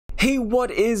Hey, what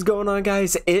is going on,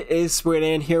 guys? It is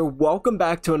Squiddan here. Welcome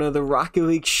back to another Rocket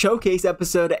League Showcase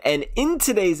episode, and in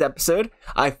today's episode,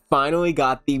 I finally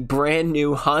got the brand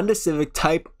new Honda Civic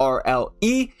Type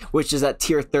RLE, which is at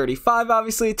tier 35,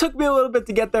 obviously. It took me a little bit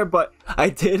to get there, but I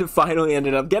did finally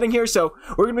ended up getting here, so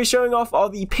we're going to be showing off all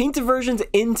the painted versions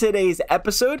in today's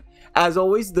episode. As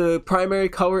always, the primary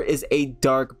color is a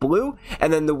dark blue,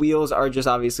 and then the wheels are just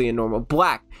obviously a normal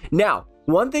black. Now,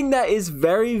 one thing that is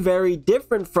very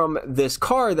different from this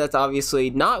car that's obviously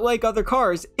not like other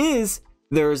cars is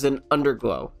there's an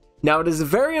underglow. Now, it is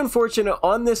very unfortunate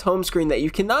on this home screen that you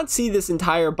cannot see this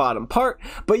entire bottom part,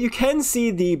 but you can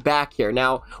see the back here.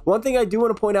 Now, one thing I do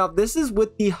want to point out, this is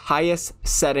with the highest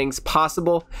settings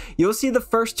possible. You'll see the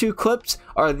first two clips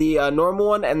are the normal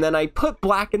one, and then I put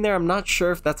black in there. I'm not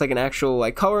sure if that's like an actual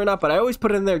like color or not, but I always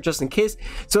put it in there just in case.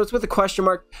 So it's with a question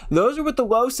mark. Those are with the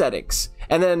low settings.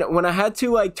 And then when I had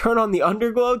to like turn on the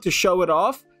underglow to show it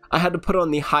off, I had to put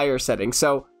on the higher settings.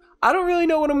 So I don't really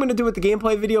know what I'm going to do with the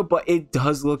gameplay video, but it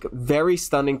does look very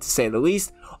stunning to say the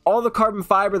least. All the carbon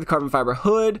fiber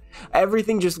hood,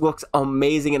 everything just looks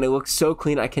amazing and it looks so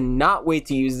clean. I cannot wait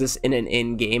to use this in an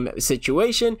in-game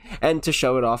situation and to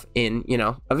show it off in,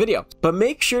 a video. But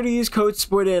make sure to use code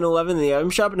SPORTDAN11 in the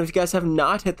item shop, and if you guys have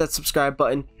not hit that subscribe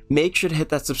button, make sure to hit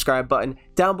that subscribe button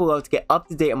down below to get up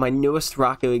to date on my newest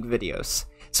Rocket League videos.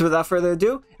 So without further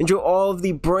ado, enjoy all of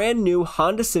the brand new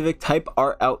Honda Civic Type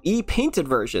RLE painted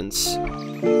versions.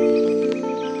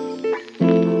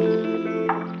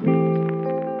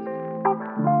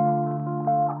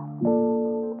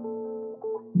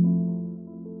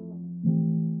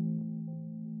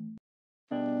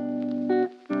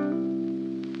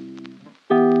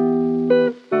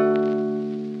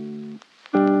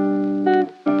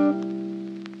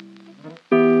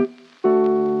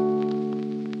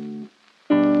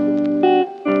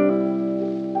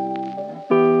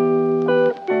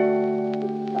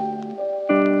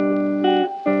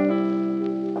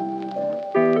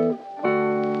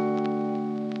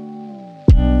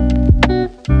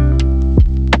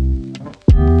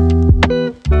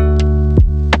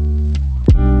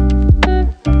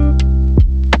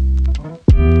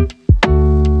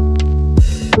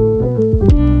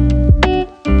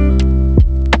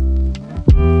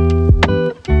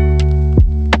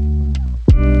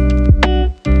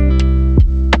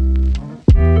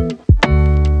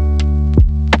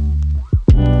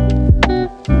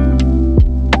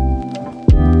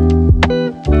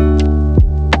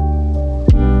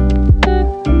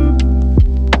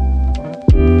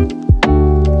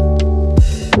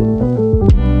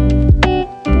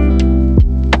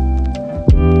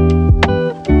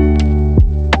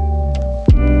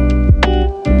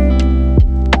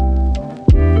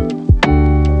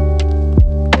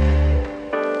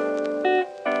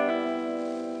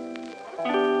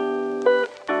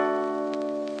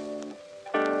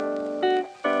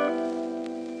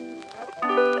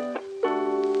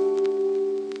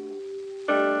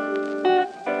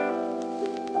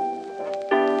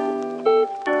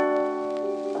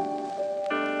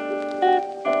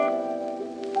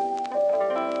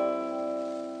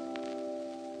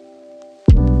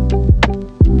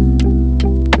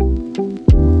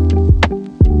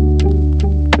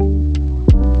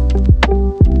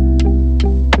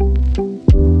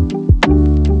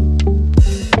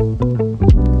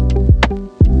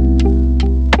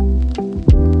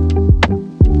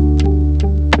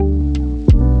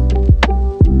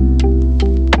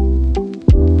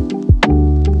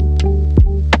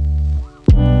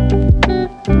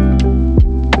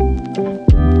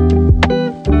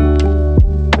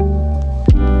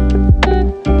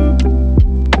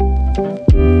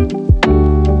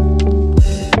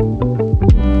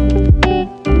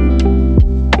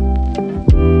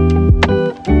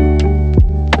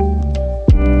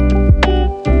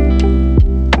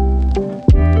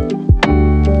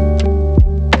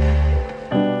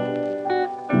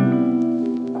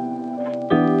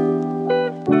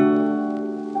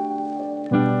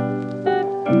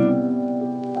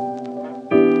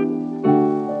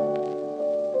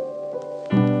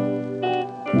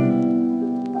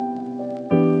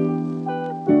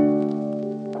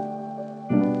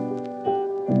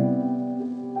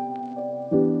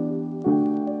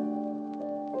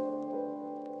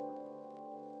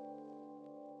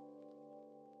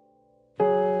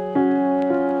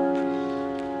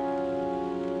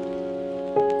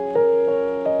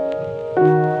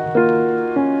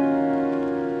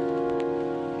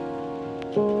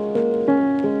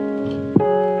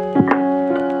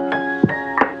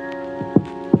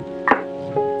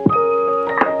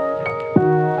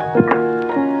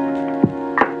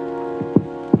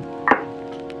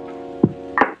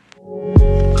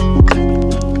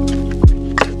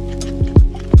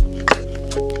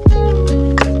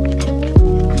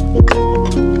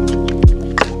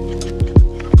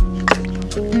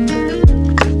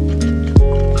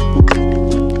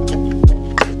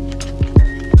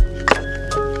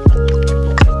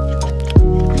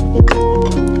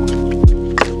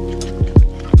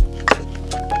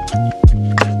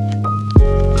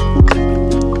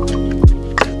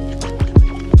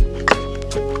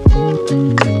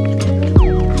 you.